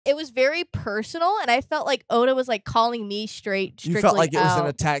it was very personal, and I felt like Oda was like calling me strictly You felt like it was an out.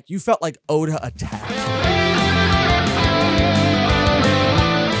 attack. You felt like Oda attacked.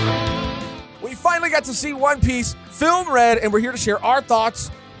 We finally got to see One Piece film read, and we're here to share our thoughts,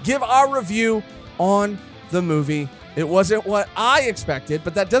 give our review on the movie. It wasn't what I expected,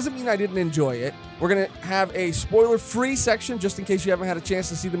 but that doesn't mean I didn't enjoy it. We're going to have a spoiler-free section just in case you haven't had a chance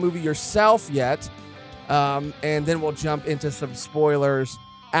to see the movie yourself yet. And then we'll jump into some spoilers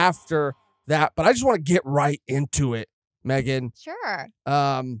after that. But I just want to get right into it, Megan. Sure.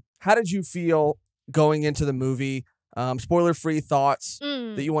 How did you feel going into the movie? Spoiler-free thoughts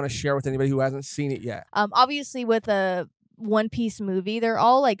that you want to share with anybody who hasn't seen it yet. Obviously, with a One Piece movie, they're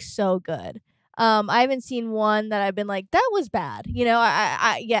all like so good. I haven't seen one that I've been like, that was bad, you know,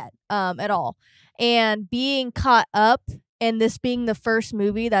 I yet at all. And being caught up and this being the first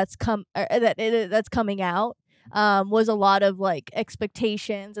movie that's that's coming out was a lot of like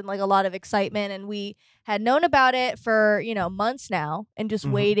expectations and like a lot of excitement, and we had known about it for, you know, months now, and just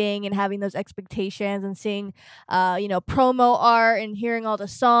waiting and having those expectations and seeing you know, promo art and hearing all the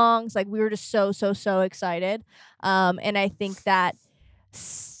songs. Like, we were just so excited. And I think that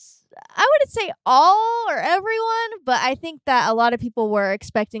I wouldn't say all or everyone, but I think that a lot of people were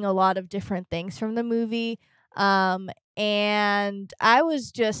expecting a lot of different things from the movie. And I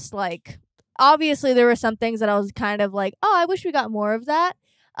was just like, obviously there were some things that I was kind of like, oh, I wish we got more of that.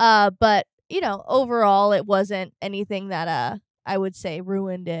 But, you know, overall it wasn't anything that I would say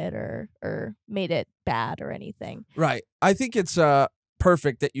ruined it or made it bad or anything. Right. I think it's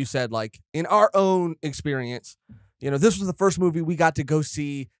perfect that you said, like, in our own experience, you know, this was the first movie we got to go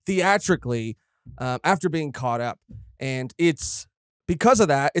see theatrically after being caught up. And it's because of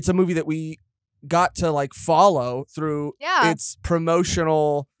that, it's a movie that we got to like follow through its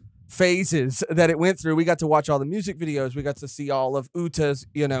promotional phases that it went through. We got to watch all the music videos. We got to see all of Uta's,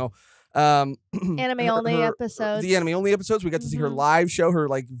 you know, anime only episodes. The anime only episodes. We got to see her live show, her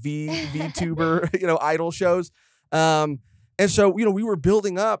like VTuber, you know, idol shows. And so, you know, we were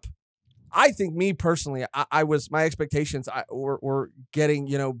building up. I think me personally, my expectations were getting,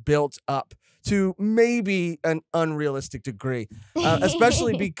 you know, built up to maybe an unrealistic degree,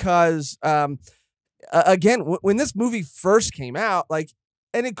 especially because, again, when this movie first came out, like,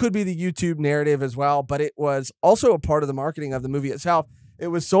 and it could be the YouTube narrative as well, but it was also a part of the marketing of the movie itself. It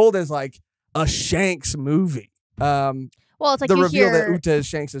was sold as like a Shanks movie. Well, it's like the you reveal that hear Uta is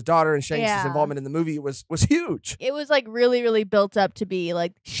Shanks' daughter and Shanks' involvement in the movie was huge. It was like really built up to be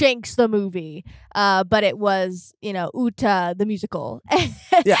like Shanks the movie, but it was, you know, Uta the musical.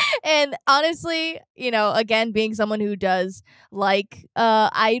 Yeah. And honestly, you know, again, being someone who does like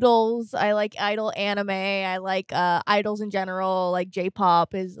idols, I like idol anime, I like idols in general, like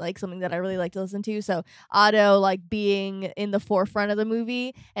J-pop is like something that I really like to listen to. So Otto like being in the forefront of the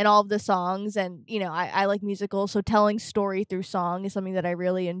movie and all of the songs, and you know, I like musicals, so telling story through song is something that I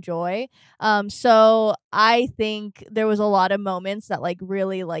really enjoy. So I think there was a lot of moments that like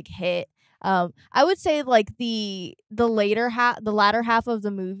really like hit. I would say like the latter half of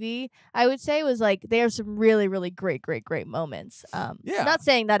the movie, I would say was like there's some really great moments. Not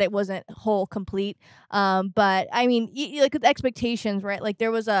saying that it wasn't whole complete, but I mean, like with expectations, right? Like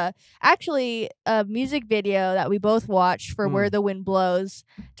there was actually a music video that we both watched for Where the Wind Blows,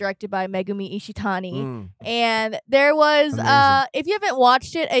 directed by Megumi Ishitani, and there was if you haven't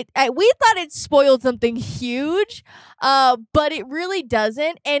watched it, we thought it spoiled something huge, but it really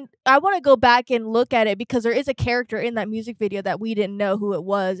doesn't. And I want to go back and look at it because there is a character in that music video that we didn't know who it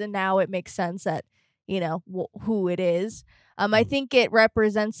was, and now it makes sense that, you know, who it is. I think it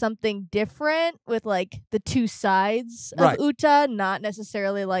represents something different with like the two sides of Uta, not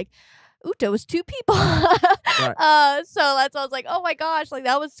necessarily like Uta was two people. So that's why I was like, oh my gosh, like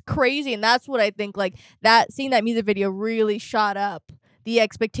that was crazy. And that's what I think, like that seeing that music video really shot up the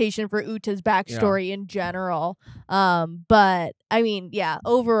expectation for Uta's backstory in general. But I mean, yeah,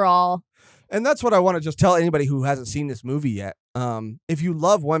 overall. And that's what I want to just tell anybody who hasn't seen this movie yet. If you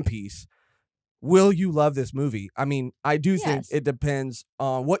love One Piece, will you love this movie? I mean, I do think it depends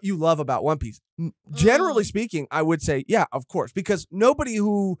on what you love about One Piece. Generally speaking, I would say, yeah, of course, because nobody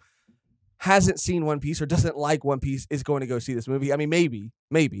who hasn't seen One Piece or doesn't like One Piece is going to go see this movie. I mean,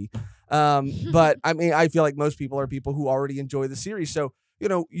 maybe. But I mean, I feel like most people are people who already enjoy the series. So, you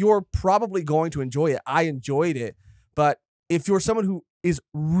know, you're probably going to enjoy it. I enjoyed it. But if you're someone who is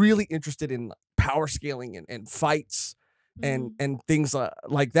really interested in power scaling and fights and things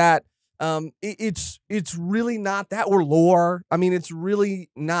like that, it's really not that, or lore. I mean, it's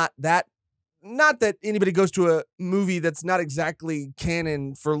really not that. Not that anybody goes to a movie that's not exactly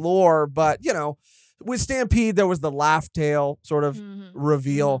canon for lore, but, you know, with Stampede, there was the laugh tale sort of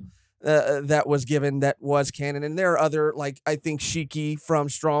reveal that was given that was canon. And there are other, like, I think Shiki from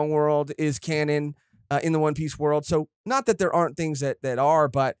Strong World is canon in the One Piece world. So not that there aren't things that are,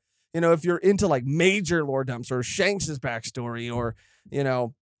 but, you know, if you're into like major lore dumps or Shanks's backstory or, you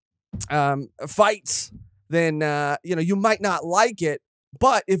know, fights, then, you know, you might not like it.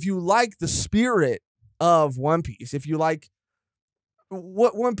 But if you like the spirit of One Piece, if you like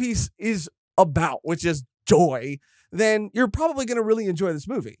what One Piece is about, which is joy, then you're probably going to really enjoy this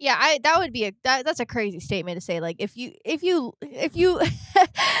movie. Yeah, that would be that's a crazy statement to say. Like, if you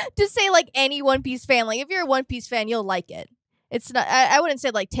just say like any One Piece fan, like if you're a One Piece fan, you'll like it. It's not. I wouldn't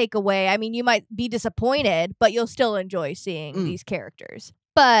say like take away. I mean, you might be disappointed, but you'll still enjoy seeing these characters.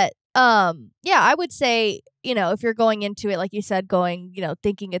 But yeah, I would say, you know, if you're going into it, like you said, you know,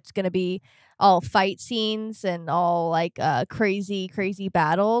 thinking it's gonna be all fight scenes and all like crazy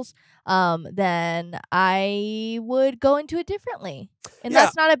battles, then I would go into it differently, and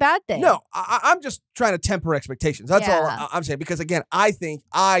that's not a bad thing. No, I'm just trying to temper expectations. That's all I'm saying, because again, I think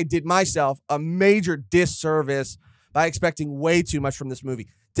I did myself a major disservice by expecting way too much from this movie.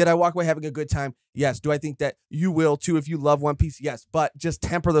 Did I walk away having a good time? Yes. Do I think that you will too if you love One Piece? Yes. But just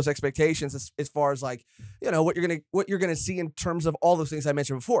temper those expectations as far as like, you know, what you're gonna see in terms of all those things I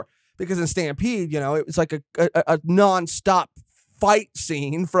mentioned before. Because in Stampede, you know, it was like a non-stop fight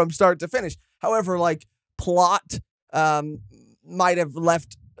scene from start to finish. However, like plot might have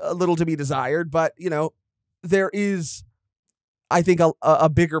left a little to be desired, but you know, there is, I think, a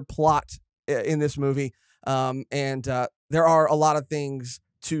bigger plot in this movie, and there are a lot of things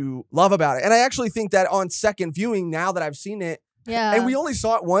to love about it. And I actually think that on second viewing, now that I've seen it, and we only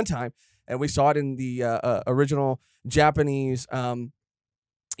saw it one time, and we saw it in the original Japanese,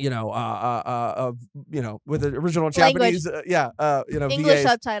 you know, with the original Japanese, you know, English VAs,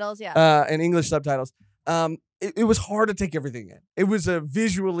 subtitles, and English subtitles. It was hard to take everything in. It was a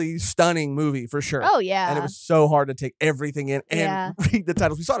visually stunning movie for sure. Oh yeah, and it was so hard to take everything in and read the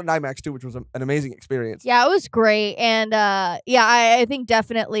titles. We saw it in IMAX too, which was an amazing experience. Yeah, it was great, and I think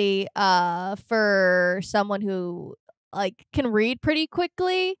definitely for someone who like can read pretty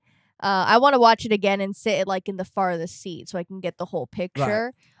quickly, I want to watch it again and sit like in the farthest seat so I can get the whole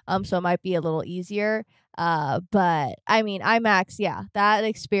picture. Right. So it might be a little easier. But I mean, IMAX, that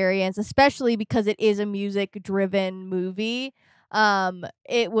experience, especially because it is a music-driven movie,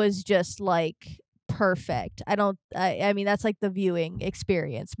 it was just like perfect. I mean, that's like the viewing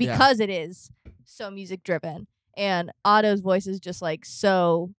experience because it is so music-driven. And Otto's voice is just like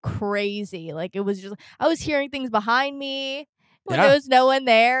so crazy. Like it was just, I was hearing things behind me when there was no one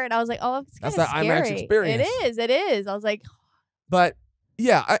there, and I was like, "Oh, it's kind of scary." That's that IMAX experience. It is. I was like, but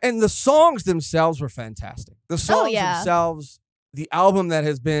yeah, and the songs themselves were fantastic. The songs themselves, the album that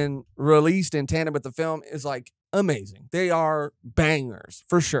has been released in tandem with the film is like amazing. They are bangers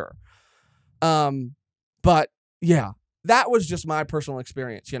for sure. But yeah, that was just my personal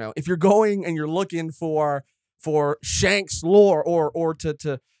experience. You know, if you're going and you're looking for Shanks lore or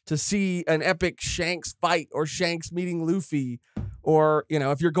to see an epic Shanks fight or Shanks meeting Luffy, or, you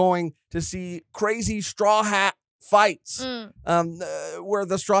know, if you're going to see crazy Straw Hat fights, where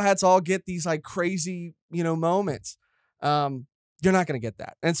the Straw Hats all get these like crazy, you know, moments, you're not going to get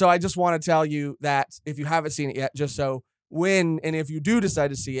that. And so I just want to tell you that if you haven't seen it yet, just so when and if you do decide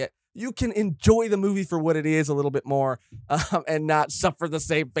to see it, you can enjoy the movie for what it is a little bit more, and not suffer the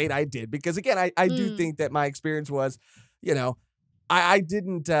same fate I did. Because again, I do think that my experience was, you know, I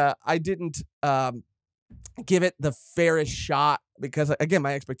didn't give it the fairest shot because, again,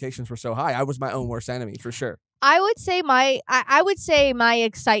 my expectations were so high. I was my own worst enemy for sure. I would say my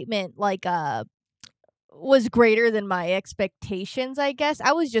excitement was greater than my expectations, I guess.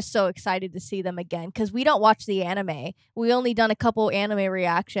 I was just so excited to see them again because we don't watch the anime. We only done a couple anime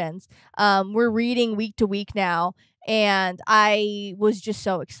reactions. We're reading week to week now, and I was just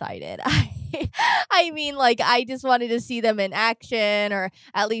so excited. I mean, like, I just wanted to see them in action, or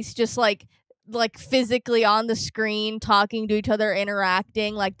at least just like physically on the screen, talking to each other,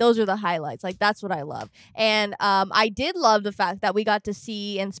 interacting. Like, those are the highlights. Like, that's what I love. And I did love the fact that we got to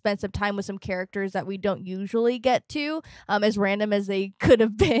see and spend some time with some characters that we don't usually get to, as random as they could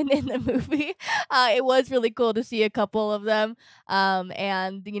have been in the movie. It was really cool to see a couple of them,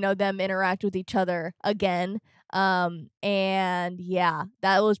 and, you know, them interact with each other again. And yeah,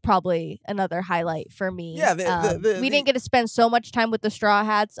 that was probably another highlight for me. Yeah, we didn't get to spend so much time with the Straw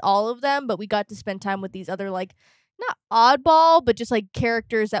Hats, all of them, but we got to spend time with these other, like, not oddball, but just like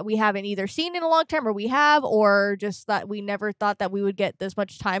characters that we haven't either seen in a long time or we have, or just that we never thought that we would get this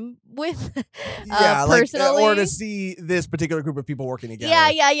much time with. Personally. Or to see this particular group of people working together.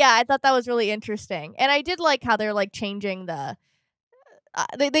 Yeah. I thought that was really interesting. And I did like how they're like changing the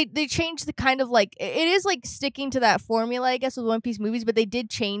they changed the kind of like it is like sticking to that formula, I guess, with One Piece movies, but they did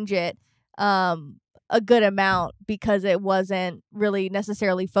change it a good amount because it wasn't really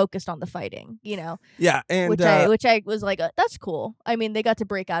necessarily focused on the fighting, you know. Yeah, and which I was like, that's cool. I mean, they got to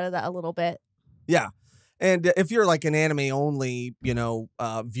break out of that a little bit. Yeah, and if you're like an anime only,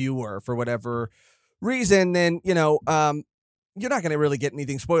 viewer for whatever reason, then you're not going to really get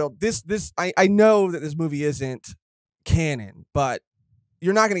anything spoiled. I know that this movie isn't canon, but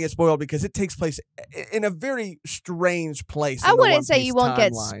you're not going to get spoiled because it takes place in a very strange place. I wouldn't say you won't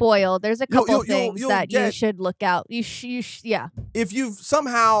get spoiled. There's a couple things that you should look out. Yeah. If you've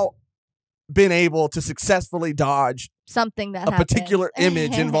somehow been able to successfully dodge something that a particular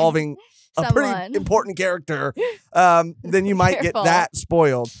image involving a pretty important character, then you might get that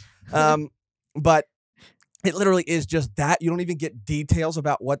spoiled. But it literally is just that. You don't even get details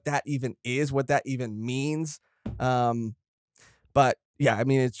about what that even is, what that even means. But yeah, I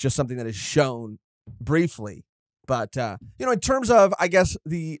mean, it's just something that is shown briefly. But, in terms of, I guess,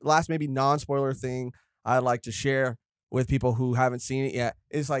 the last maybe non-spoiler thing I'd like to share with people who haven't seen it yet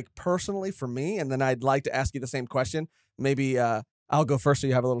is like personally for me, and then I'd like to ask you the same question. Maybe I'll go first so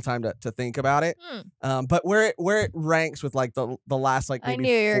you have a little time to think about it. But where it ranks with like the last like maybe I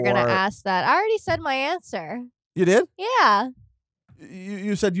knew you were going to ask that. I already said my answer. You did? Yeah.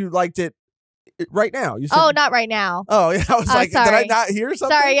 You said you liked it right now. You said, not right now. Oh, yeah. I was like, sorry. Did I not hear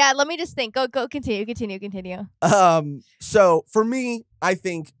something? Sorry, yeah. Let me just think. Go. Continue. So for me, I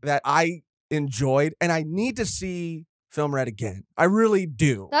think that I enjoyed, and I need to see Film Red again. I really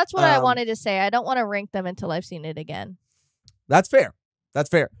do. That's what I wanted to say. I don't want to rank them until I've seen it again. That's fair. That's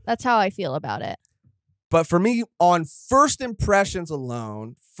how I feel about it. But for me, on first impressions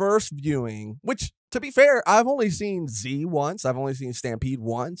alone, first viewing, which, to be fair, I've only seen Z once. I've only seen Stampede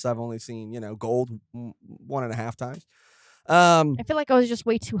once. I've only seen, Gold 1.5 times. I feel like I was just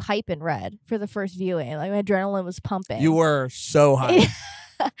way too hype in Red for the first viewing. Like, my adrenaline was pumping. You were so hype.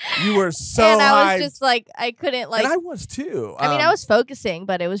 You were so hyped. And I was just like, I couldn't like. And I was too. I mean, I was focusing,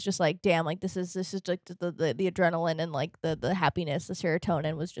 but it was just like, damn, like this is like the adrenaline and like the happiness, the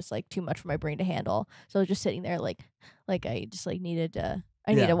serotonin was just like too much for my brain to handle. So I was just sitting there like I just like needed to.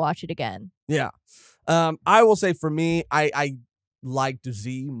 I need to watch it again. Yeah. I will say for me, I liked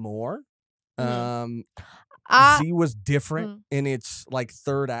Z more. Z was different in its like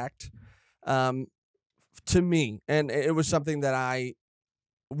third act to me. And it was something that I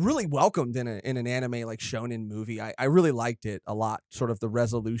really welcomed in an anime like shonen movie. I really liked it a lot, sort of the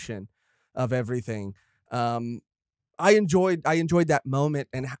resolution of everything. I enjoyed that moment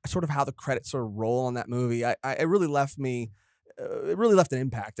and sort of how the credits sort of roll on that movie. It really left me. It really left an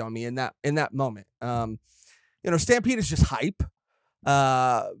impact on me in that moment. Stampede is just hype,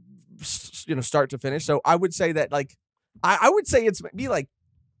 start to finish. So I would say that like, I would say it's maybe like,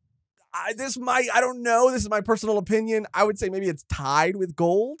 I don't know. This is my personal opinion. I would say maybe it's tied with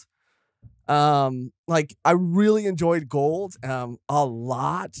Gold. Like I really enjoyed Gold, a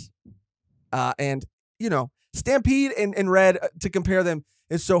lot. And Stampede and Red, to compare them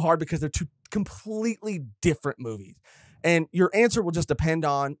is so hard because they're two completely different movies. And your answer will just depend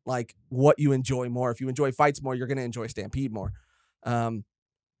on like what you enjoy more. If you enjoy fights more, you're going to enjoy Stampede more. I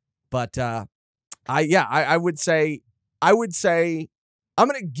would say I'm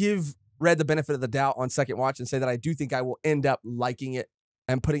going to give Red the benefit of the doubt on second watch and say that I do think I will end up liking it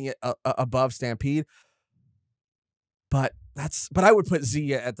and putting it above Stampede. But I would put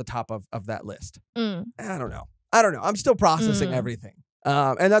Z at the top of that list. I don't know. I'm still processing everything.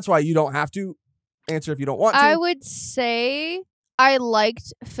 And that's why you don't have to answer if you don't want to. I would say I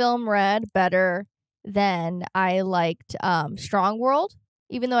liked Film Red better than I liked Strong World.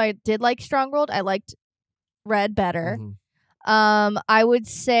 Even though I did like Strong World, I liked Red better. I would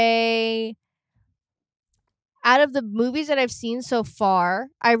say out of the movies that I've seen so far,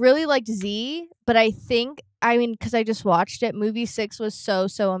 I really liked Z, but because I just watched it, movie 6 was so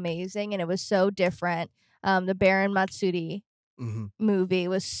amazing and it was so different. The Baron Matsuri movie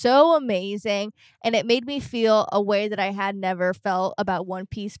was so amazing, and it made me feel a way that I had never felt about One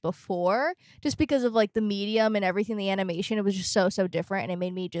Piece before, just because of like the medium and everything, the animation. It was just so different, and it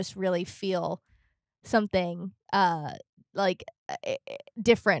made me just really feel something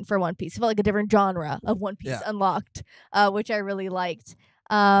different for One Piece. It felt like a different genre of One Piece unlocked, which I really liked.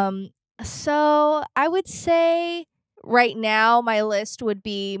 So I would say right now my list would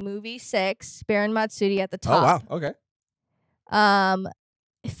be movie 6, Baron Matsuri at the top. Oh, wow. Okay.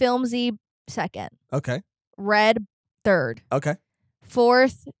 Filmsy second. Okay. Red third. Okay.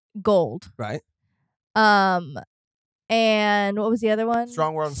 Fourth, Gold. Right. And what was the other one?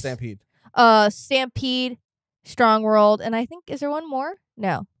 Strong World and Stampede. Stampede, Strong World, and I think, is there one more?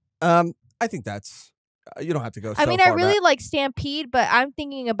 No. I think that's you don't have to go. I mean, I really like Stampede, but I'm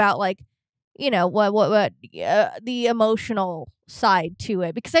thinking about like, what the emotional side to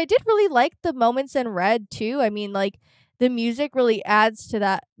it, because I did really like the moments in Red too. I mean, like the music really adds to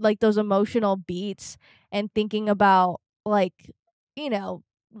that, like those emotional beats, and thinking about like,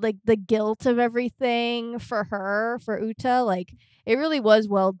 like the guilt of everything for Uta, like it really was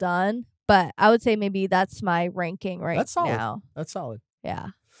well done. But I would say maybe that's my ranking now. That's solid. Yeah.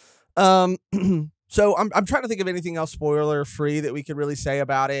 So I'm trying to think of anything else spoiler free that we could really say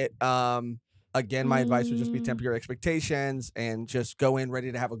about it. Again, my advice would just be temper your expectations and just go in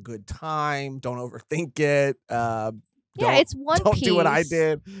ready to have a good time. Don't overthink it. It's One Piece. Don't do what I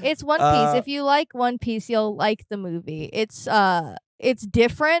did. It's One Piece. If you like One Piece, you'll like the movie. It's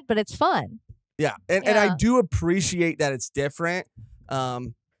different, but it's fun. Yeah, and I do appreciate that it's different.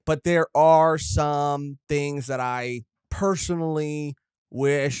 But there are some things that I personally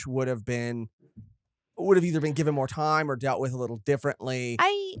wish would have either been given more time or dealt with a little differently.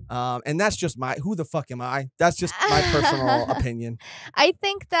 And that's just who the fuck am I? That's just my personal opinion. I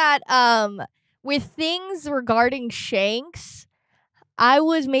think that with things regarding Shanks, I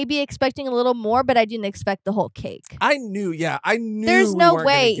was maybe expecting a little more, but I didn't expect the whole cake. I knew. There's no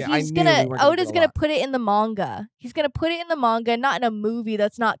way Oda's gonna put it in the manga. He's gonna put it in the manga, not in a movie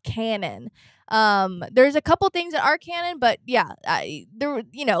that's not canon. There's a couple things that are canon, but yeah,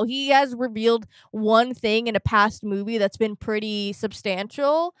 he has revealed one thing in a past movie that's been pretty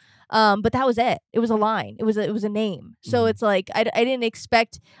substantial. But that was it. It was a line. It was a name. So it's like I didn't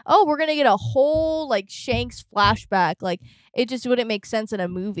expect, we're gonna get a whole like Shanks flashback. Like it just wouldn't make sense in a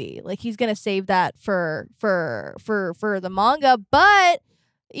movie. Like he's gonna save that for the manga. But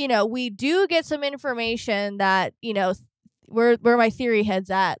we do get some information that where my theory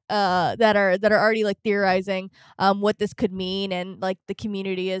heads at that are already like theorizing what this could mean, and like the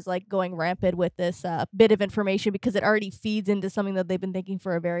community is like going rampant with this bit of information because it already feeds into something that they've been thinking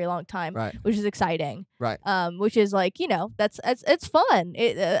for a very long time, right, which is exciting, right, which is like that's it's fun.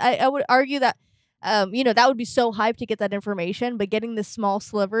 I would argue that that would be so hyped to get that information, but getting the small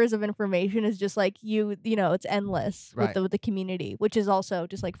slivers of information is just like it's endless, right, with the community, which is also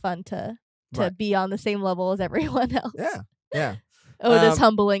just like fun to be on the same level as everyone else. Yeah. Oda's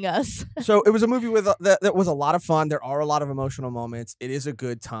humbling us. So it was a movie with that was a lot of fun. There are a lot of emotional moments. It is a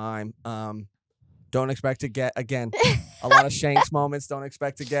good time. Don't expect to get again a lot of Shanks moments. Don't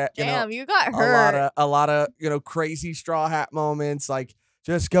expect to get you got hurt. A lot of crazy Straw Hat moments. Like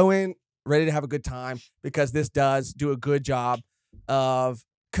just go in ready to have a good time, because this does do a good job of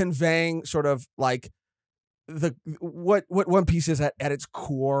conveying sort of like what One Piece is at its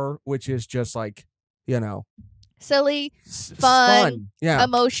core, which is just like silly, fun, yeah,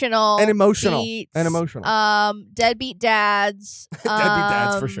 emotional, beats, deadbeat dads, deadbeat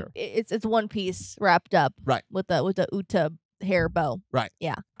dads for sure. It's One Piece wrapped up, right, with the Uta hair bow, right,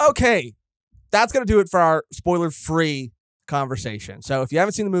 yeah. Okay, that's gonna do it for our spoiler-free conversation. So if you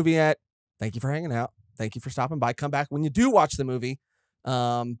haven't seen the movie yet, thank you for hanging out. Thank you for stopping by. Come back when you do watch the movie.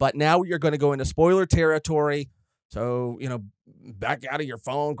 But now we are going to go into spoiler territory. So, back out of your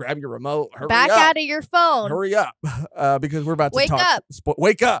phone, grab your remote, hurry up. Back out of your phone. Hurry up. Because we're about to talk.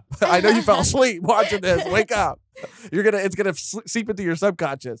 Wake up. I know you fell asleep watching this. Wake up. It's going to seep into your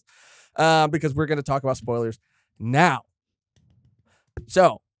subconscious. Because we're going to talk about spoilers now.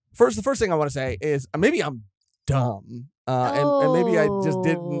 So, the first thing I want to say is maybe I'm dumb. And maybe I just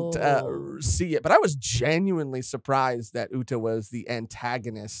didn't see it. But I was genuinely surprised that Uta was the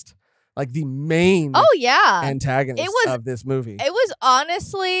antagonist. Like the main antagonist of this movie. It was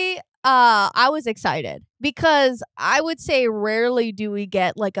honestly, I was excited because I would say rarely do we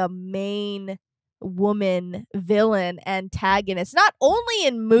get like a main woman villain antagonist, not only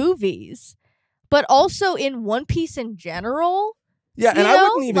in movies, but also in One Piece in general. Yeah, and I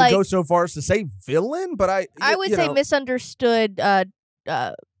wouldn't even go so far as to say villain, but I would say misunderstood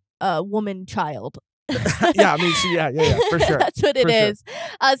woman child. Yeah, I mean, for sure. That's what it is.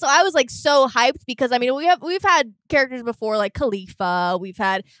 So I was like so hyped because I mean we've had characters before like Khalifa, we've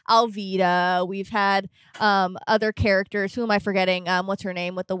had Alvida, we've had other characters. Who am I forgetting? What's her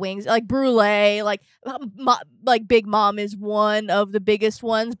name with the wings? Like Brule, like like Big Mom is one of the biggest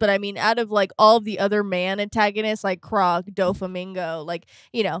ones, but I mean, out of like all of the other man antagonists, like Croc, Doflamingo, like,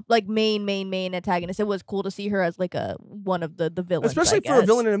 you know, like main antagonists, it was cool to see her as like one of the villains, especially for a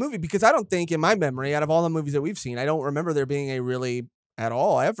villain in a movie, because I don't think in my memory, out of all the movies that we've seen, I don't remember there being a really at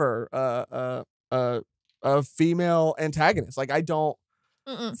all ever a female antagonist. Like, I don't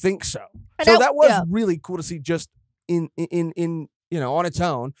think so. So that was really cool to see, just in you know, on its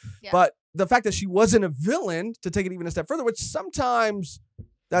own. Yeah. But the fact that she wasn't a villain, to take it even a step further, which sometimes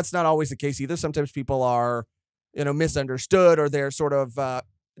that's not always the case either. Sometimes people are, you know, misunderstood, or their sort of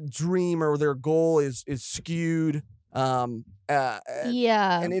dream or their goal is skewed. And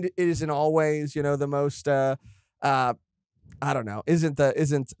it isn't always, you know, the most I don't know, isn't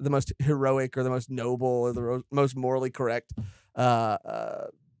the most heroic or the most noble or the most morally correct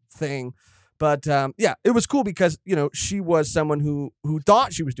thing. But yeah, it was cool because, you know, she was someone who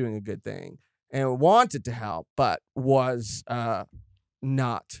thought she was doing a good thing and wanted to help, but was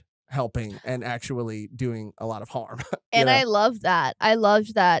not helping and actually doing a lot of harm. And know? I love that. I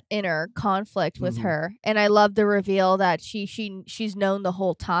loved that inner conflict with her, and I love the reveal that she's known the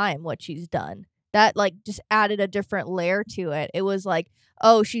whole time what she's done. That like just added a different layer to it. It was like,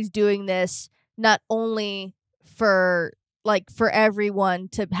 oh, she's doing this not only for everyone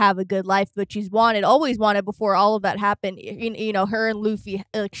to have a good life, but she's always wanted before all of that happened. You know, her and Luffy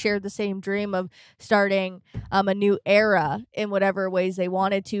like shared the same dream of starting a new era in whatever ways they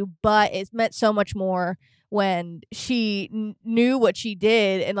wanted to, but it meant so much more when she knew what she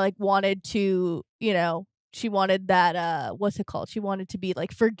did and like wanted to, you know, she wanted that what's it called? She wanted to be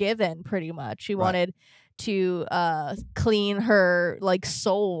like forgiven, pretty much. She wanted to clean her like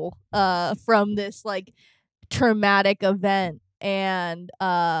soul from this like traumatic event and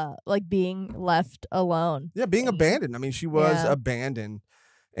like being left alone. Yeah, being abandoned. I mean, she was abandoned,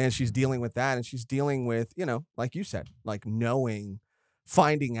 and she's dealing with that, and she's dealing with, you know, like you said, like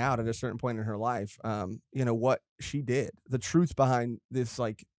finding out at a certain point in her life, you know, what she did, the truth behind this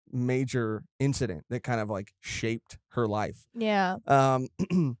like major incident that kind of like shaped her life. Yeah.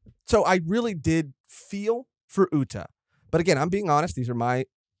 So I really did feel for Uta, but again, I'm being honest. These are my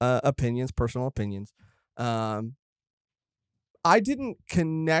opinions, personal opinions. I didn't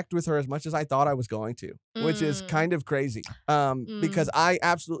connect with her as much as I thought I was going to, which is kind of crazy. Because I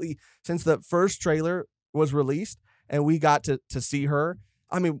absolutely, since the first trailer was released and we got to see her,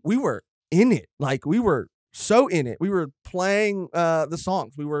 I mean, we were in it. Like, we were so in it. We were playing the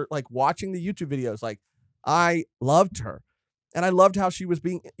songs. We were like watching the YouTube videos. Like, I loved her, and I loved how she was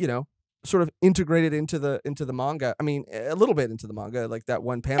being, you know, sort of integrated into the manga. I mean, a little bit into the manga, like that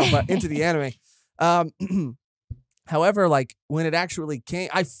one panel, but into the anime. However, like when it actually came,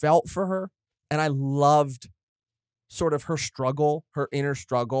 I felt for her, and I loved sort of her struggle, her inner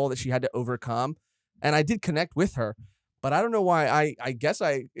struggle that she had to overcome. And I did connect with her, but I don't know why. I guess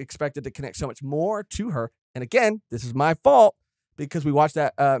I expected to connect so much more to her. And again, this is my fault, because we watched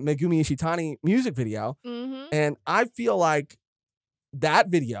that Megumi Ishitani music video. And I feel like that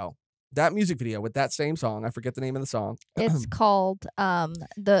music video with that same song, I forget the name of the song. It's called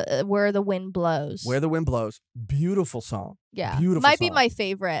Where the Wind Blows. Where the Wind Blows. Beautiful song. Yeah. Beautiful Might song. be my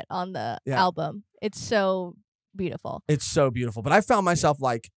favorite on the album. It's so beautiful. It's so beautiful. But I found myself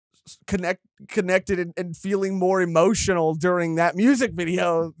like connected and feeling more emotional during that music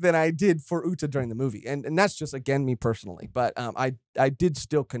video than I did for Uta during the movie. And that's just, again, me personally. But I did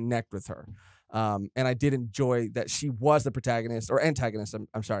still connect with her. And I did enjoy that she was the protagonist or antagonist.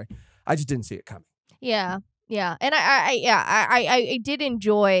 I'm sorry. I just didn't see it coming. Yeah. Yeah. And I did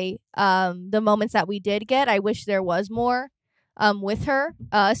enjoy the moments that we did get. I wish there was more with her,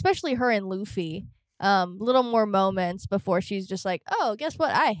 especially her and Luffy. Little more moments before she's just like, oh, guess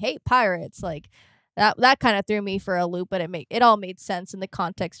what? I hate pirates. Like that kind of threw me for a loop, but it all made sense in the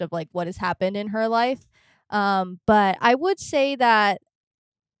context of like what has happened in her life. But I would say that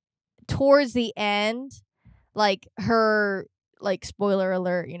towards the end, like her, like spoiler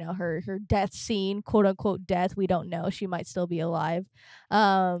alert, you know, her death scene, quote unquote death, we don't know, she might still be alive.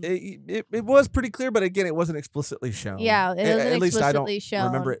 It was pretty clear, but again, it wasn't explicitly shown. Yeah, it wasn't at least I don't shown.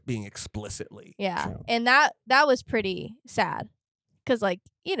 remember it being explicitly shown. And that was pretty sad, because like,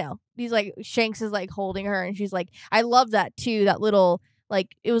 you know, he's like, Shanks is like holding her, and she's like, I love that too, that little,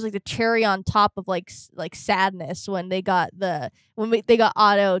 like, it was like the cherry on top of like sadness when they got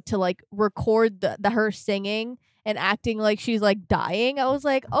Otto to like record the her singing and acting like she's like dying. I was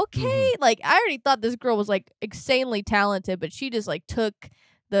like, okay, like I already thought this girl was like insanely talented, but she just like took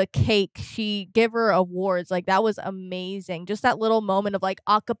the cake, she give her awards. Like, that was amazing. Just that little moment of like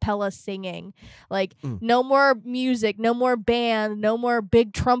a cappella singing. Like, no more music, no more band, no more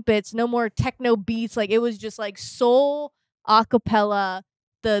big trumpets, no more techno beats. Like, it was just like soul a cappella,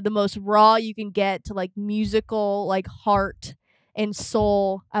 the most raw you can get to like musical, like heart and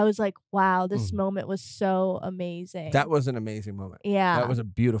soul. I was like, wow, this moment was so amazing. That was an amazing moment. Yeah. That was a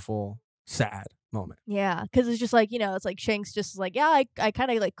beautiful, sad moment. Yeah, because it's just like, it's like Shanks just like, yeah, I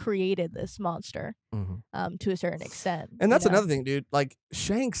kind of like created this monster to a certain extent. And that's another thing, dude. Like,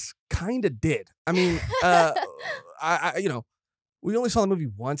 Shanks kind of did. I mean, we only saw the movie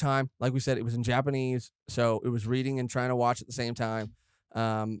one time. Like we said, it was in Japanese, so it was reading and trying to watch at the same time.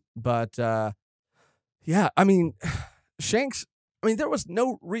 Yeah, I mean, Shanks, there was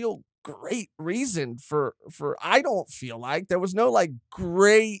no real great reason for I don't feel like there was no like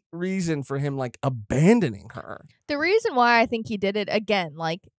great reason for him like abandoning her. The reason why I think he did it, again,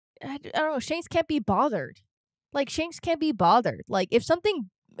 like, I don't know, Shanks can't be bothered. Like, Shanks can't be bothered. Like, if something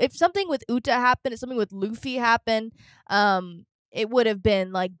with Uta happened, if something with Luffy happened, it would have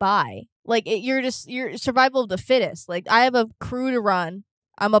been like, bye. Like, you're survival of the fittest. Like, I have a crew to run.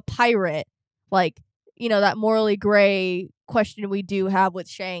 I'm a pirate. Like, that morally gray question we do have with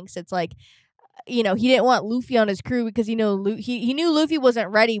Shanks. It's like, he didn't want Luffy on his crew because he knew Luffy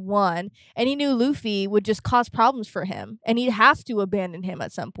wasn't ready, one, and he knew Luffy would just cause problems for him, and he'd have to abandon him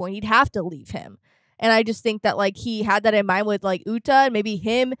at some point. He'd have to leave him. And I just think that like he had that in mind with like Uta, and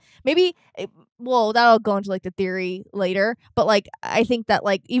that'll go into like the theory later, but like I think that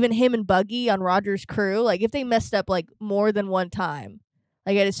like even him and Buggy on Roger's crew, like if they messed up like more than one time,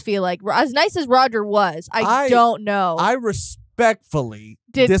 like I just feel like as nice as Roger was, I don't know. I respectfully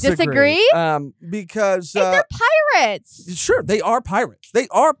disagree. Because they're pirates. Sure, they are pirates. They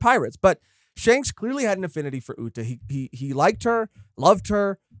are pirates, but Shanks clearly had an affinity for Uta. He liked her, loved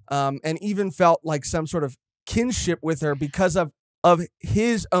her, and even felt like some sort of kinship with her because of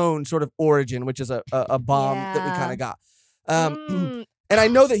his own sort of origin, which is a bomb that we kind of got. And I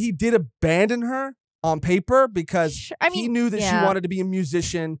know that he did abandon her on paper because he knew that she wanted to be a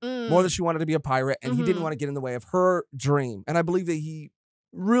musician more than she wanted to be a pirate, and he didn't want to get in the way of her dream. And I believe that he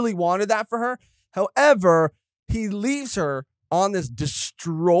really wanted that for her. However, he leaves her on this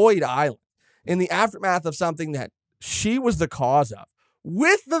destroyed island in the aftermath of something that she was the cause of,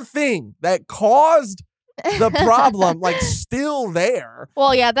 with the thing that caused the problem like still there.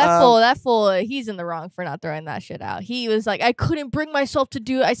 Well, yeah, that fool, he's in the wrong for not throwing that shit out. He was like, I couldn't bring myself to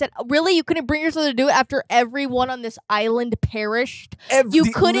do it. I said, really? You couldn't bring yourself to do it after everyone on this island perished? The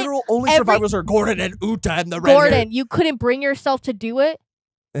literal only survivors are Gordon and Uta and the redhead. Gordon, you couldn't bring yourself to do it?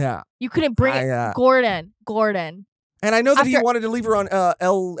 Yeah. You couldn't bring it. Gordon. And I know that he wanted to leave her on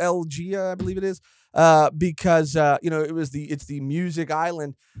Elgia, I believe it is. Because it's the music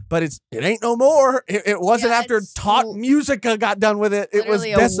island, but it ain't no more. It wasn't after Taut Musica got done with it. It was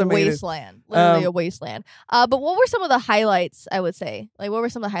decimated. Literally a wasteland. But what were some of the highlights? I would say, like, what were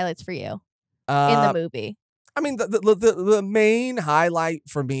some of the highlights for you in the movie? I mean, the main highlight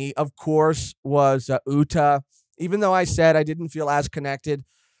for me, of course, was Uta. Even though I said I didn't feel as connected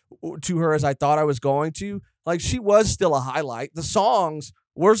to her as I thought I was going to, like, she was still a highlight. The songs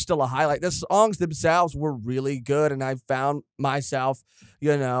were still a highlight. The songs themselves were really good, and I found myself,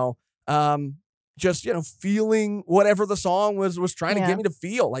 just feeling whatever the song was trying to get me to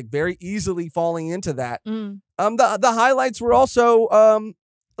feel, like very easily falling into that. The highlights were also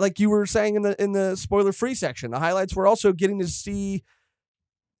like you were saying in the spoiler-free section. The highlights were also getting to see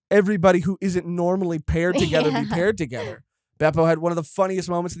everybody who isn't normally paired together be paired together. Beppo had one of the funniest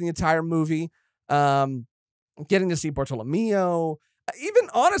moments in the entire movie. Getting to see Bartolomeo. Even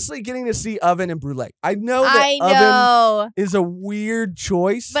honestly, getting to see Oven and Brulee. I know that Oven is a weird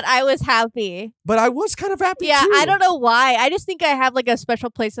choice. But I was happy. But I was kind of happy too. I don't know why. I just think I have like a special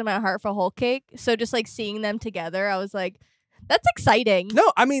place in my heart for Whole Cake. So just like seeing them together, I was like, that's exciting. No,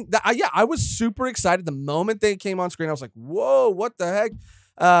 I mean, I was super excited. The moment they came on screen, I was like, whoa, what the heck?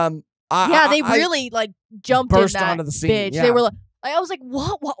 They really like jumped burst in that onto the scene. Bitch. Yeah. They were like, I was like,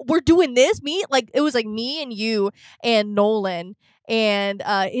 what? We're doing this? It was like me and you and Nolan and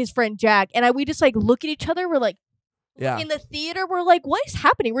his friend Jack, and we just like look at each other. We're like, in the theater, we're like, what is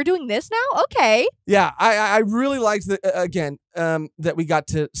happening? We're doing this now? Okay. Yeah, I really liked that we got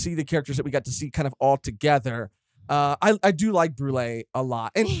to see the characters that we got to see kind of all together. I do like Brulee a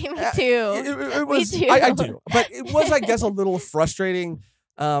lot. And me too. It was, me too. I do. But it was, I guess, a little frustrating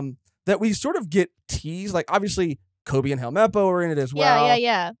that we sort of get teased. Like, obviously, Kobe and Helmeppo are in it as well.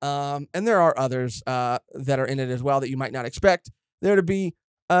 Yeah. And there are others that are in it as well that you might not expect there to be.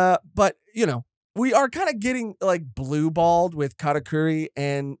 But, we are kind of getting like blue balled with Katakuri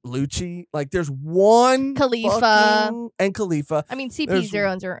and Lucci. Like there's one Khalifa and Khalifa. I mean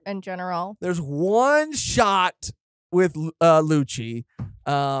CP0 in general. There's one shot with Lucci,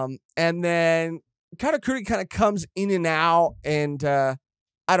 and then Katakuri kind of comes in and out, and I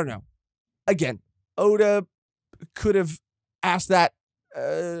don't know. Again, Oda could have asked that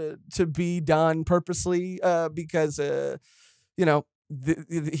to be done purposely because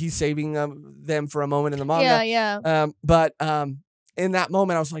he's saving them for a moment in the manga. But in that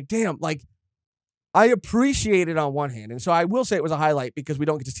moment, I was like, damn, like I appreciate it on one hand. And so I will say it was a highlight because we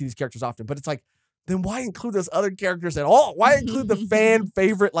don't get to see these characters often. But it's like, then why include those other characters at all? Why include the fan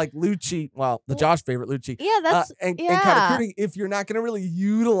favorite like Lucci? Well, the Josh favorite Lucci. Yeah, that's and Katakuri if you're not going to really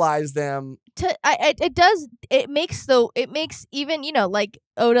utilize them. It makes even, like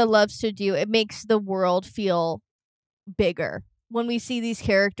Oda loves to do, it makes the world feel bigger when we see these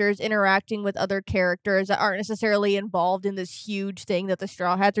characters interacting with other characters that aren't necessarily involved in this huge thing that the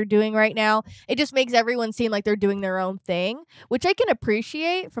Straw Hats are doing right now. It just makes everyone seem like they're doing their own thing, which I can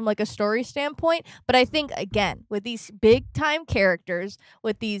appreciate from like a story standpoint. But I think, again, with these big time characters,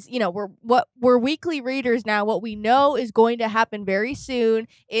 with these, we're weekly readers now, what we know is going to happen very soon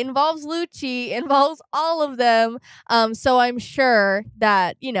involves Lucci, involves all of them. So I'm sure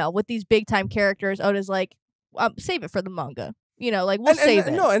that, with these big time characters, Oda's like, save it for the manga. We'll save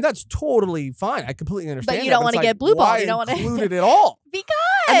it. No, and that's totally fine. I completely understand. But you don't want to get blue ball. You don't want to include it at all. Because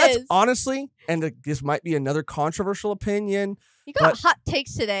and that's honestly, and this might be another controversial opinion. You got hot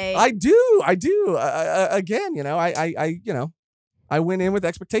takes today. I do. Again, I went in with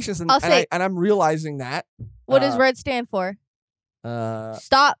expectations, and I'm realizing that. What does red stand for?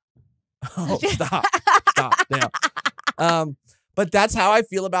 Stop. Oh, stop. Damn. But that's how I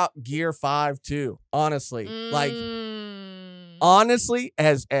feel about Gear 5 too. Honestly, honestly,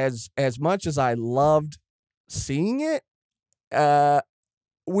 as much as I loved seeing it,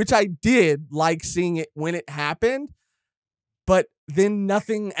 which I did like seeing it when it happened, but then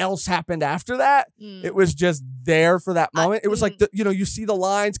nothing else happened after that. It was just there for that moment. It was like you see the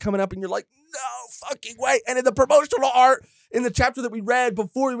lines coming up, and you're like, no fucking way. And in the promotional art in the chapter that we read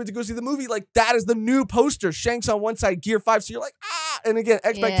before we went to go see the movie, like that is the new poster. Shanks on one side, Gear 5. So you're like, and again,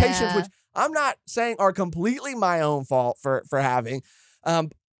 expectations, which I'm not saying are completely my own fault for having.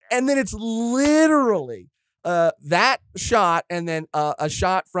 And then it's literally that shot, and then a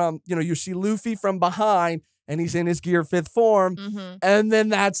shot from, you see Luffy from behind, and he's in his Gear 5th form, and then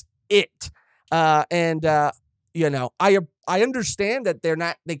that's it. I understand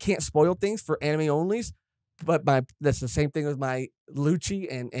that they can't spoil things for anime onlys, but that's the same thing with my Lucci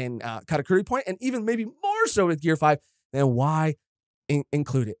and Katakuri point, and even maybe more so with Gear 5. Then why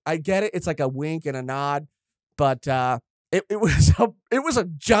include it? I get it; it's like a wink and a nod, but it was a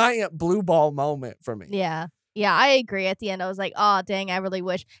giant blue ball moment for me. Yeah, I agree. At the end, I was like, oh, dang, I really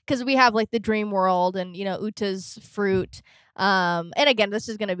wish. Because we have, like, the dream world and, Uta's fruit. And again, this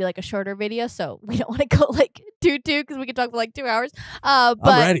is going to be, like, a shorter video, so we don't want to go, like, too, because we can talk for, like, 2 hours. But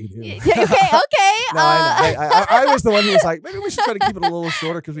I'm ready, dude. Okay. No, I was the one who was like, maybe we should try to keep it a little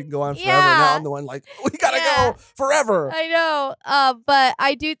shorter because we can go on forever. Yeah. Now I'm the one like, we got to go forever. I know. But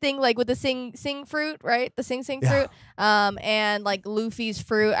I do think, like, with the sing fruit, right? The sing fruit. And, like, Luffy's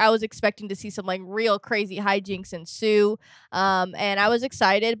fruit, I was expecting to see some, like, real crazy hijinks ensue. And I was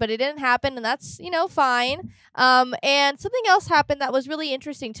excited, but it didn't happen, and that's, fine. And something else happened that was really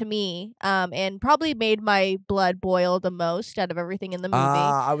interesting to me, and probably made my blood boil the most out of everything in the movie.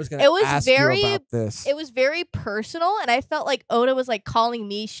 I was going to ask you about this. It was very personal, and I felt like Oda was like calling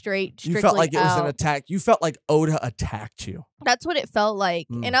me strictly You felt like it was an attack. You felt like Oda attacked you. That's what it felt like.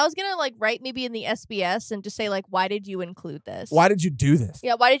 And I was going to like write maybe in the SBS and just say like, why did you include this? Why did you do this?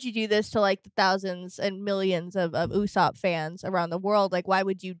 Yeah, why did you do this to like the thousands and millions of Usopp fans around the world? Like, why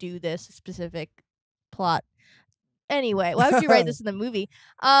would you do this specific plot? Anyway, why would you write this in the movie?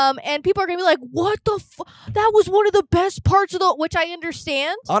 And people are gonna be like, "What the? That was one of the best parts of the," which I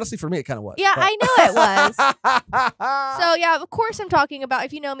understand. Honestly, for me, it kind of was. Yeah, but. I know it was. So yeah, of course, I'm talking about.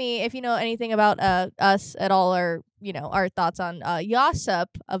 If you know me, if you know anything about us at all, or our thoughts on Yasop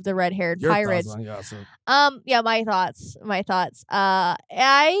of the red-haired pirates. Your thoughts on Yasop. Yeah, my thoughts. I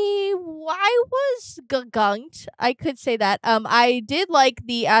was gunked. I could say that. I did like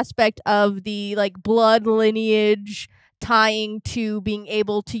the aspect of the like blood lineage tying to being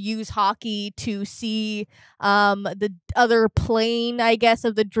able to use hockey to see the other plane, I guess,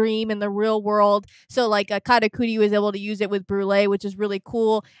 of the dream in the real world. So like Katakuri was able to use it with Brule, which is really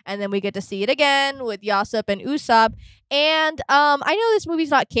cool. And then we get to see it again with Yasop and Usopp. And I know this movie's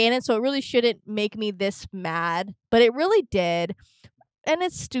not canon, so it really shouldn't make me this mad, but it really did. And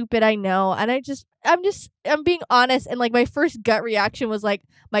it's stupid, I know. And I'm being honest. And like my first gut reaction was like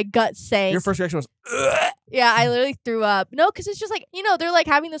my gut sank. Your first reaction was, ugh. Yeah, I literally threw up. No, because it's just like, they're like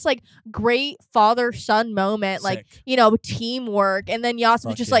having this like great father-son moment, like, teamwork. And then Yas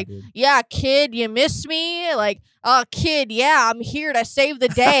was just like, dude. Yeah, kid, you miss me? Like, oh, kid, yeah, I'm here to save the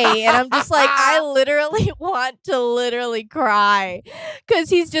day. And I'm just like, I literally want to literally cry. Because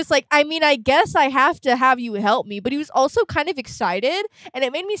he's just like, I mean, I guess I have to have you help me. But he was also kind of excited. And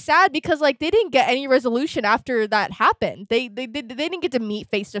it made me sad because like they didn't get any resolution after that happened. They didn't get to meet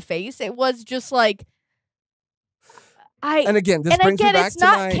face to face. It was just like, and again, this brings me back it's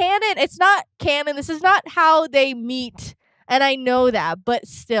not canon. It's not canon. This is not how they meet, and I know that. But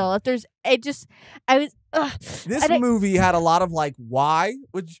still, if there's, this movie had a lot of like, why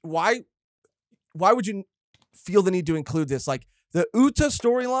would you feel the need to include this? Like the Uta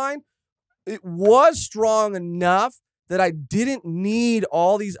storyline, it was strong enough that I didn't need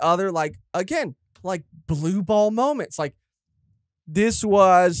all these other like blue ball moments. Like this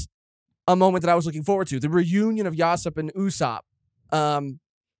was a moment that I was looking forward to, the reunion of Yasop and Usopp.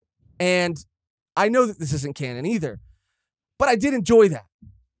 And I know that this isn't canon either, but I did enjoy that.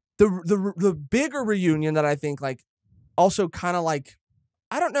 The bigger reunion that I think like also kind of like,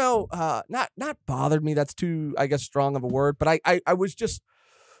 I don't know, not bothered me. That's too, I guess, strong of a word, but I was just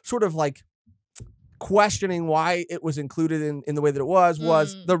sort of like questioning why it was included in the way that it was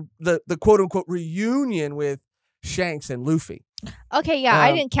the quote unquote reunion with Shanks and Luffy. Okay, yeah,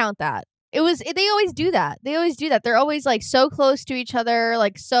 I didn't count that. They always do that. They're always like so close to each other,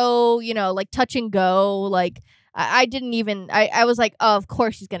 like so, like touch and go. Like I didn't even, I was like, oh, of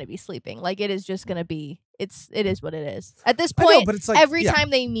course he's going to be sleeping. Like it is just going to be, it is what it is. At this point, know, but it's like, every time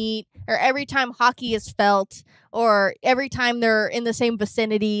they meet or every time hockey is felt or every time they're in the same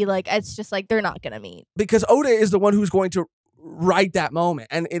vicinity, like it's just like, they're not going to meet. Because Oda is the one who's going to write that moment.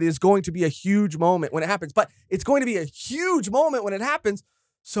 And it is going to be a huge moment when it happens, but it's going to be a huge moment when it happens.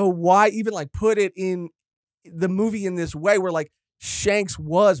 So why even like put it in the movie in this way where like Shanks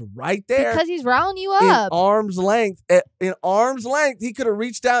was right there? Because he's rounding you up. In arm's length, he could have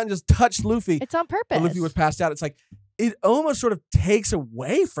reached out and just touched Luffy. It's on purpose. But Luffy was passed out. It's like, it almost sort of takes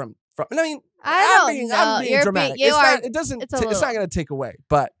away from I mean, I'm being dramatic. It's not going to take away.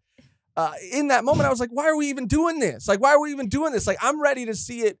 But in that moment, I was like, why are we even doing this? Like, Like, I'm ready to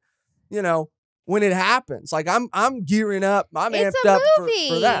see it, when it happens. Like I'm gearing up. I'm amped up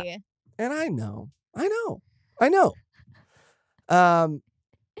for that. And I know.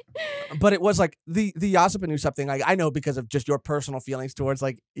 But it was like the Yasop and Usopp thing. Like I know because of just your personal feelings towards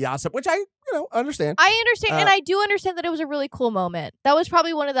like Yasop, which I understand. I understand, and I do understand that it was a really cool moment. That was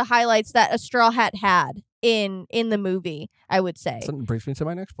probably one of the highlights that a Straw Hat had in the movie, I would say. That brings me to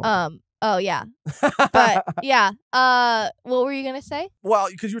my next point. Oh yeah, but yeah. What were you gonna say? Well,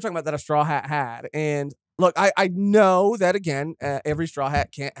 because you were talking about that a Straw Hat had, and look, I know that again, every Straw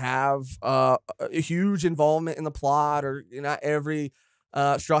Hat can't have a huge involvement in the plot, or not every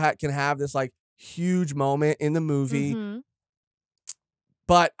Straw Hat can have this like huge moment in the movie. Mm-hmm.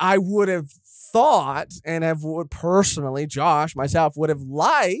 But I would have thought, and personally, Josh, myself, would have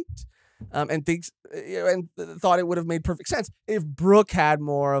liked. And thought it would have made perfect sense if Brooke had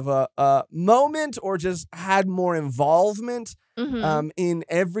more of a moment or just had more involvement in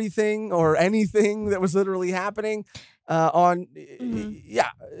everything or anything that was literally happening in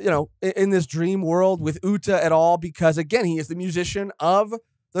this dream world with Uta at all, because again, he is the musician of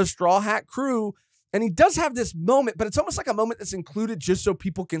the Straw Hat crew. And he does have this moment, but it's almost like a moment that's included just so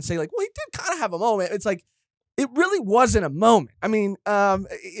people can say like, well, he did kind of have a moment. It's like, it really wasn't a moment. I mean,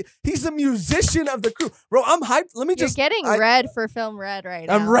 he's the musician of the crew. Bro, I'm hyped. You're getting red for Film Red right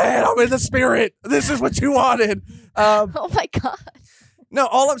now. I'm red. I'm in the spirit. This is what you wanted. Oh my God. No,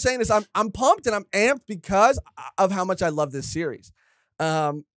 all I'm saying is I'm pumped and I'm amped because of how much I love this series.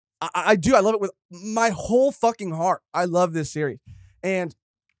 I do. I love it with my whole fucking heart. I love this series. And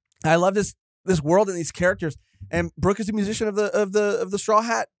I love this world and these characters. And Brooke is a musician of the Straw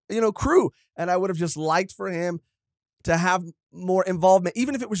Hat, crew. And I would have just liked for him to have more involvement,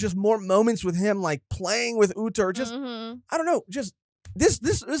 even if it was just more moments with him, like playing with Uta, or just I don't know, just this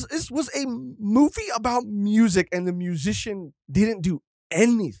was a movie about music, and the musician didn't do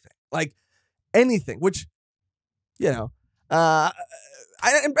anything, which and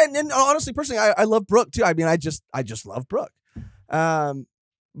honestly, personally, I love Brooke too. I mean, I just love Brooke.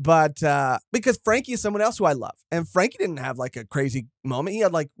 But because Frankie is someone else who I love, and Frankie didn't have like a crazy moment. He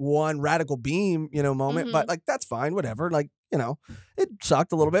had like one radical beam, moment, but like that's fine, whatever. Like, it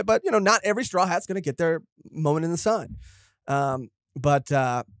sucked a little bit, but not every Straw Hat's gonna get their moment in the sun. But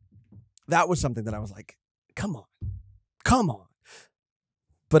that was something that I was like, come on.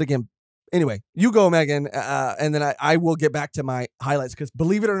 But again, anyway, you go, Megan, and then I will get back to my highlights because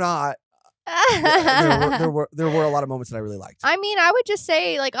believe it or not, there were a lot of moments that I really liked. I mean, I would just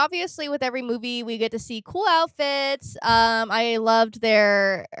say, like, obviously with every movie we get to see cool outfits. I loved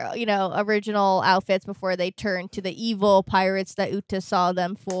their original outfits before they turned to the evil pirates that Uta saw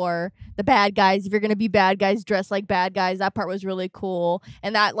them for. The bad guys, if you're gonna be bad guys, dress like bad guys. That part was really cool.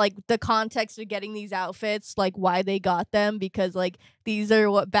 And that, like, the context of getting these outfits, like why they got them, because like these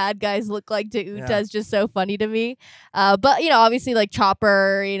are what bad guys look like to Uta, is just so funny to me. But obviously, like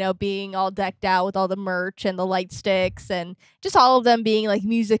Chopper, being all decked out with all the merch and the light sticks, and just all of them being like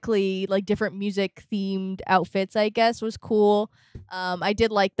musically, like different music themed outfits, I guess, was cool. I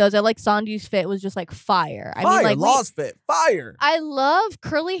did like those. I like Sanji's fit was just like fire. I mean, like Law's fit, fire. I love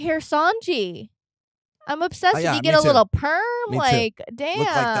curly hair Sanji. I'm obsessed with you get a too. little perm, Me like too. damn.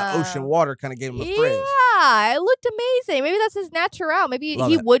 Looked like the ocean water kind of gave him a fringe. Yeah, it looked amazing. Maybe that's his natural. Maybe Love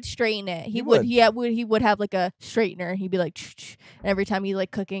he it. would straighten it. He would. would. He would have like a straightener. He'd be like, and every time he's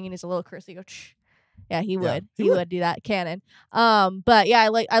like cooking and he's a little cursy, go. Yeah, he would. He would do that. Canon. But yeah,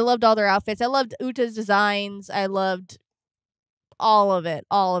 I loved all their outfits. I loved Uta's designs. I loved all of it.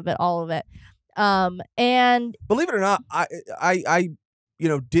 And believe it or not, I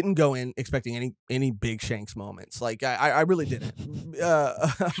didn't go in expecting any big Shanks moments. Like I really didn't.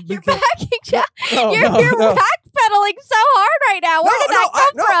 You're backpedaling so hard right now. Where did that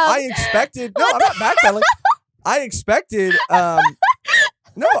come from? I expected. No, I'm not backpedaling. I expected.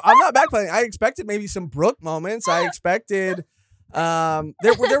 No, I'm not backpedaling. I expected maybe some Brooke moments. I expected. There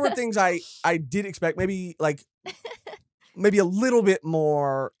were things I did expect. Maybe a little bit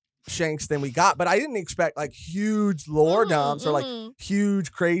more Shanks than we got, but I didn't expect like huge lore dumps or like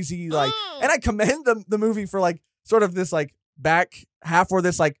huge crazy like. And I commend the movie for like sort of this like back half or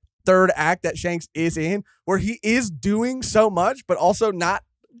this like third act that Shanks is in, where he is doing so much, but also not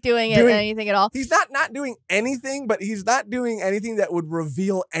doing anything at all. He's not doing anything, but he's not doing anything that would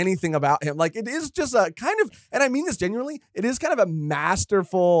reveal anything about him. Like, it is just a kind of, and I mean this genuinely, it is kind of a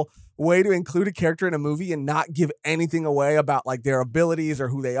masterful way to include a character in a movie and not give anything away about like their abilities or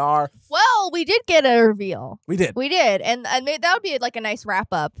who they are. Well, we did get a reveal. We did, and that would be like a nice wrap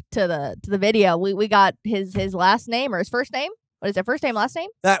up to the video. We got his last name or his first name. What is it? First name, last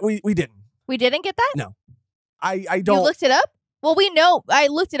name? That we didn't. We didn't get that? No. I don't. You looked it up? Well, we know. I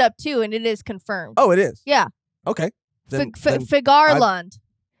looked it up too, and it is confirmed. Oh, it is? Yeah. Okay. Figarland,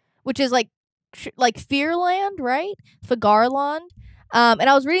 which is like Fearland, right? Figarland. And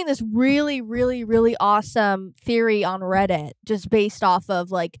I was reading this really, really, really awesome theory on Reddit, just based off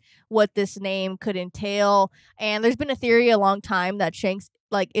of like what this name could entail. And there's been a theory a long time that Shanks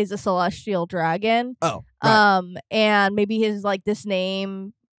like is a celestial dragon. Oh. Right. And maybe his like this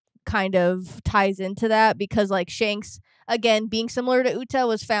name kind of ties into that, because like Shanks, again, being similar to Uta,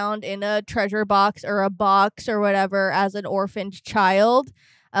 was found in a treasure box or a box or whatever as an orphaned child.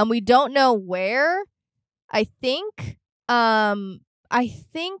 We don't know where. I think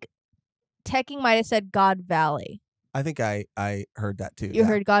Tekking might have said God Valley. I think I heard that too. You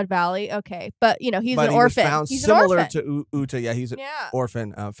heard God Valley? Okay. But, he's an orphan. Was found he's similar an orphan. to Uta. Yeah, he's an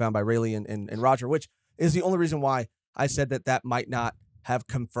orphan found by Rayleigh and Roger, which is the only reason why I said that might not have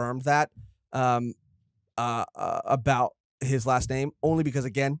confirmed that about his last name. Only because,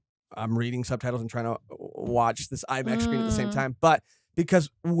 again, I'm reading subtitles and trying to watch this IMAX screen at the same time. But because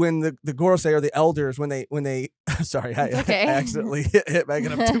when the Gorosei or the elders, when they sorry, I accidentally hit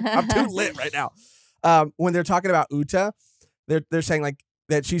Megan. I'm too lit right now. When they're talking about Uta, they're saying like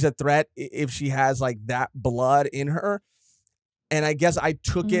that she's a threat if she has like that blood in her. And I guess I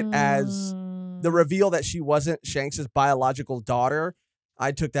took it as the reveal that she wasn't Shanks's biological daughter.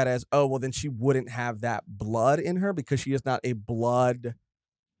 I took that as, oh, well, then she wouldn't have that blood in her because she is not a blood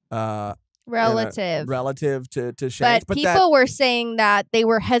relative to Shanks. But people were saying that they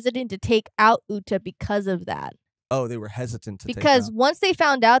were hesitant to take out Uta because of that. Oh, they were hesitant to because take out. Once they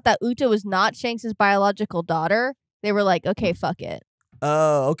found out that Uta was not Shanks's biological daughter, they were like, okay, fuck it.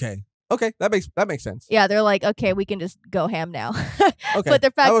 Oh, okay. Okay, that makes sense. Yeah, they're like, okay, we can just go ham now. Okay. But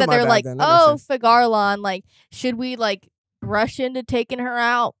the fact that they're like, oh, Figarland, like, should we like rush into taking her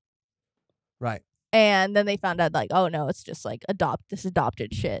out? Right. And then they found out like, oh no, it's just like this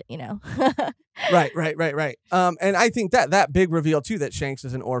adopted shit, Right. And I think that big reveal too, that Shanks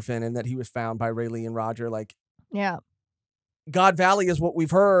is an orphan and that he was found by Rayleigh and Roger, like, yeah, God Valley is what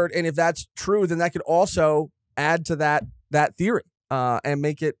we've heard, and if that's true, then that could also add to that theory and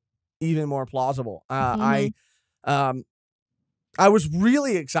make it even more plausible. I was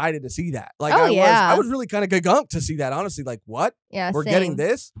really excited to see that. Like, I was really kind of gagunked to see that. Honestly, like, what? Yeah, we're getting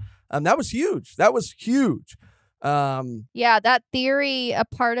this. That was huge. Yeah, that theory, a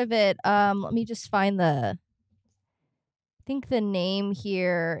part of it. Let me just find I think the name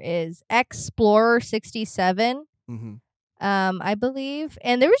here is Explorer 67. Mm-hmm. I believe.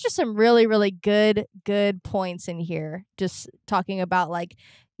 And there was just some really, really good points in here. Just talking about like,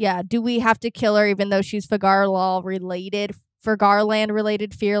 yeah, do we have to kill her even though she's Fagarland related,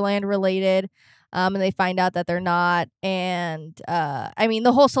 Fearland related? And they find out that they're not. And I mean,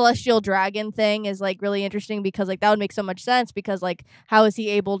 the whole celestial dragon thing is like really interesting because like that would make so much sense because like how is he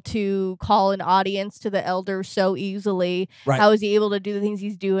able to call an audience to the elders so easily? Right. How is he able to do the things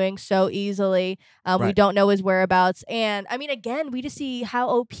he's doing so easily? We don't know his whereabouts. And I mean, again, we just see how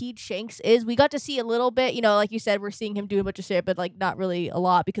OP Shanks is. We got to see a little bit, you know, like you said, we're seeing him do a bunch of shit, but like not really a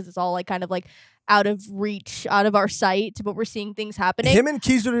lot because it's all like kind of like out of reach, out of our sight, but we're seeing things happening. Him and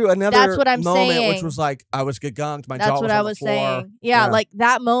Kizaru, another That's what I'm moment, saying. which was like, I was gagunked, my That's jaw was what on I the was floor. saying. Yeah, like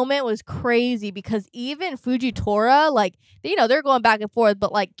that moment was crazy because even Fujitora, like, you know, they're going back and forth,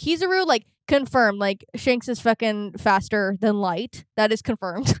 but like Kizaru, like, confirmed, like, Shanks is fucking faster than light. That is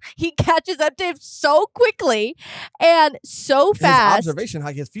confirmed. He catches up to him so quickly and so fast. His observation,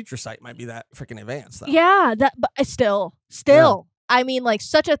 his future sight might be that freaking advanced, though. Yeah, but still. Yeah. I mean, like,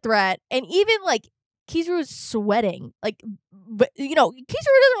 such a threat. And even, like, Kizaru's sweating. Like, but, you know,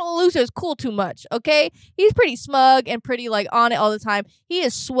 Kizaru doesn't lose his cool too much, okay? He's pretty smug and pretty, like, on it all the time. He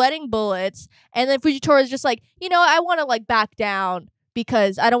is sweating bullets. And then Fujitora is just like, you know, I want to, like, back down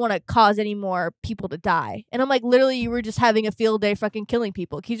because I don't want to cause any more people to die. And I'm like, literally, you were just having a field day fucking killing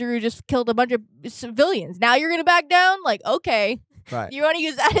people. Kizaru just killed a bunch of civilians. Now you're going to back down? Like, okay. Right. You want to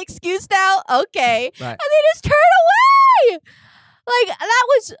use that excuse now? Okay. Right. And they just turn away. Like, that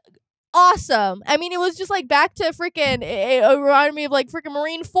was awesome. I mean, it was just like back to freaking, it reminded me of like freaking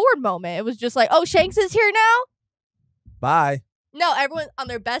Marine Ford moment. It was just like, oh, Shanks is here now? Bye. No, everyone's on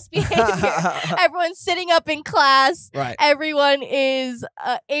their best behavior. Everyone's sitting up in class. Right. Everyone is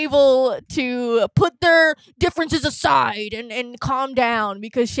able to put their differences aside and calm down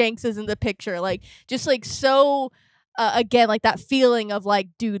because Shanks is in the picture. Like, just like so, again, like that feeling of like,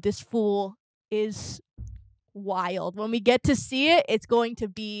 dude, this fool is wild. When we get to see it, it's going to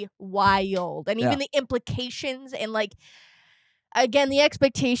be wild. And even the implications and like, again, the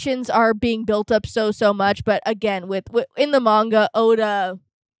expectations are being built up so much, but again, with in the manga, Oda,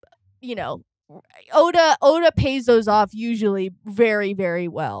 you know, Oda pays those off usually very, very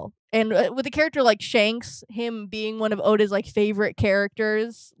well. And with a character like Shanks, him being one of Oda's like favorite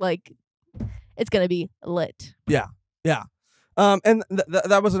characters, like it's gonna be lit. Yeah. And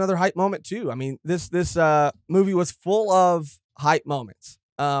that was another hype moment too. I mean, this movie was full of hype moments.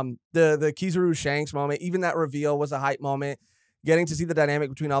 The Kizaru Shanks moment, even that reveal was a hype moment. Getting to see the dynamic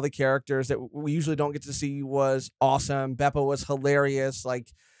between all the characters that we usually don't get to see was awesome. Beppo was hilarious.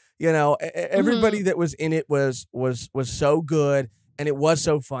 Like, you know, everybody that was in it was so good, and it was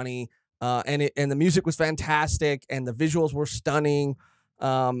so funny. And the music was fantastic, and the visuals were stunning.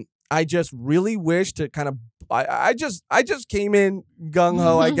 I just really wish to kind of I just came in gung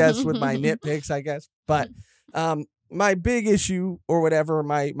ho, I guess, with my nitpicks, I guess. But my big issue or whatever,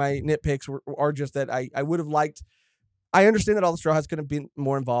 my nitpicks are just that I would have liked. I understand that all the Straw Hats could have been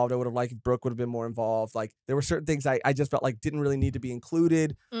more involved. I would have liked if Brooke would have been more involved. Like, there were certain things I just felt like didn't really need to be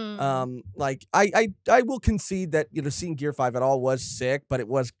included. Like, I will concede that, you know, seeing Gear 5 at all was sick, but it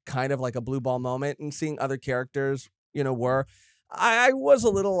was kind of like a blue ball moment, and seeing other characters, you know, were. I was a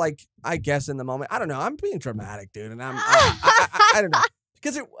little like, I guess in the moment, I don't know. I'm being dramatic, dude, and I don't know,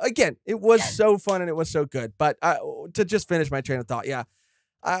 because it was so fun and it was so good. But to just finish my train of thought, yeah,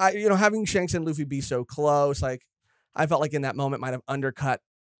 you know, having Shanks and Luffy be so close, like, I felt like in that moment might have undercut,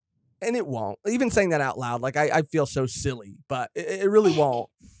 and it won't. Even saying that out loud, like I feel so silly, but it really won't.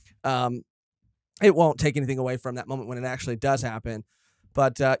 It won't take anything away from that moment when it actually does happen.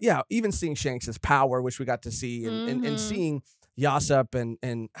 But yeah, even seeing Shanks' power, which we got to see, and seeing Yasop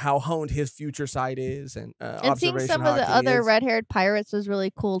and how honed his future sight is, and seeing some of the other red-haired pirates was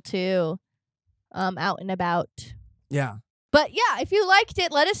really cool too, out and about. Yeah. But yeah, if you liked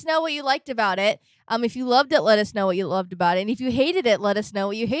it, let us know what you liked about it. If you loved it, let us know what you loved about it. And if you hated it, let us know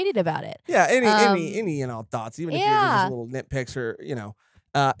what you hated about it. Yeah, any you know, thoughts, even if you're just little nitpicks or, you know,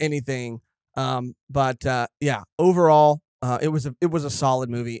 anything. But yeah, overall, it was a solid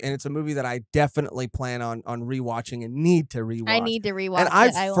movie, and it's a movie that I definitely plan on rewatching and need to rewatch. I need to rewatch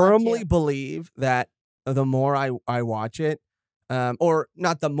and I firmly believe that the more I watch it, or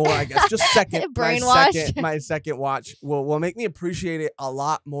not the more, I guess, just my second watch will make me appreciate it a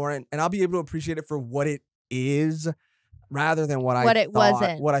lot more, and I'll be able to appreciate it for what it is, rather than what it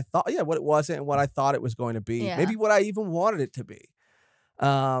wasn't, what I thought it was going to be, maybe what I even wanted it to be.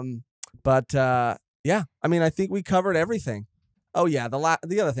 But Yeah, I mean, I think we covered everything. Oh yeah,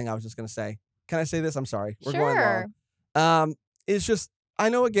 the other thing I was just gonna say. Can I say this? I'm sorry. We're going long. It's just, I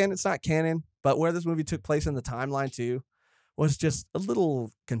know again it's not canon, but where this movie took place in the timeline too was just a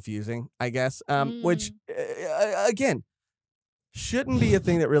little confusing, I guess. Which again shouldn't be a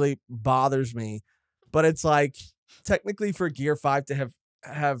thing that really bothers me, but it's like technically for Gear 5 to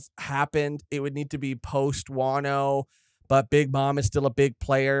have happened, it would need to be post Wano, but Big Mom is still a big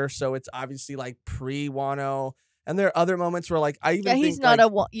player, so it's obviously like pre Wano. And there are other moments where like I even think he's not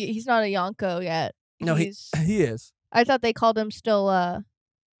he's not a Yonko yet. No, he is. I thought they called him still a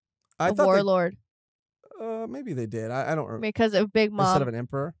warlord. Maybe they did. I don't remember. Because of Big Mom instead of an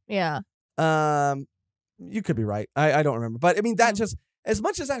emperor. Yeah. You could be right. I don't remember. But I mean, that just, as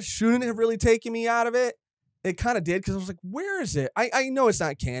much as that shouldn't have really taken me out of it, it kind of did, because I was like, where is it? I know it's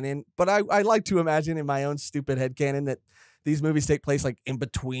not canon, but I like to imagine in my own stupid head canon that these movies take place like in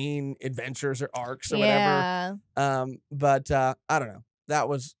between adventures or arcs or whatever. But I don't know. That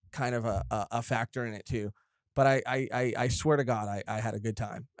was kind of a factor in it too. But I swear to God, I had a good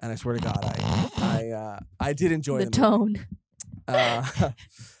time, and I swear to God, I did enjoy the tone.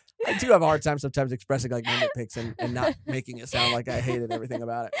 I do have a hard time sometimes expressing like my nitpicks and not making it sound like I hated everything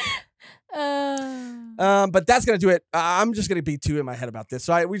about it. But that's gonna do it. I'm just gonna be too in my head about this,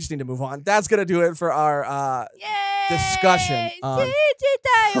 so we just need to move on. That's gonna do it for our discussion on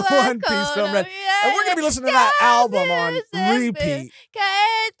One Piece Film Red, and we're gonna be listening to that album on repeat.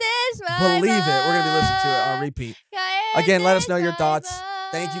 Believe it, we're gonna be listening to it on repeat. Again, let us know your thoughts.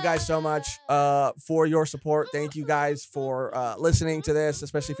 Thank you guys so much for your support. Thank you guys for listening to this,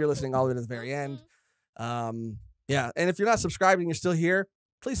 especially if you're listening all the way to the very end. Yeah, and if you're not subscribing, you're still here,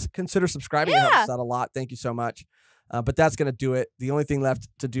 please consider subscribing. It helps us out a lot. Thank you so much. But that's going to do it. The only thing left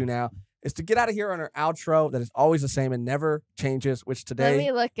to do now is to get out of here on our outro that is always the same and never changes, which today, let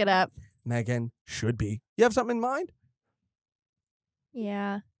me look it up. Mehgan, should be. You have something in mind?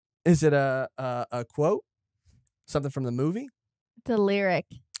 Yeah. Is it a quote? Something from the movie? It's a lyric.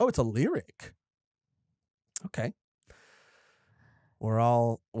 Oh, it's a lyric. Okay. We're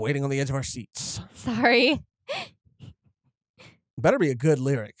all waiting on the edge of our seats. Sorry. Better be a good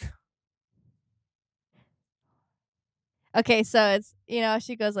lyric. Okay, so it's,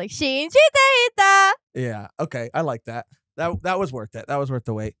 she goes like, Shinjite-ita. Yeah, okay. I like that. That was worth it. That was worth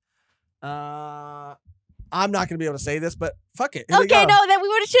the wait. I'm not going to be able to say this, but fuck it. Okay, no, then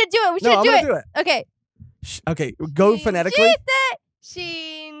we should do it. We should do it. Do it. Okay. Okay, go phonetically.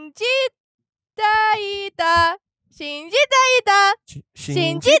 Shinjite-ita. Shinjite-ita.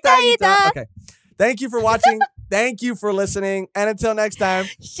 Shinjite-ita. Okay. Thank you for watching. Thank you for listening. And until next time.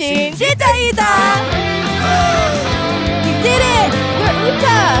 Shinjite-ita. We did it. We're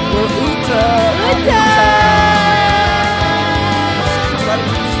Uta. We're Uta. Uta.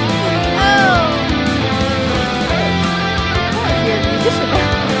 Oh. You're a musician.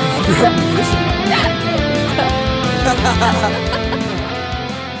 You're a musician.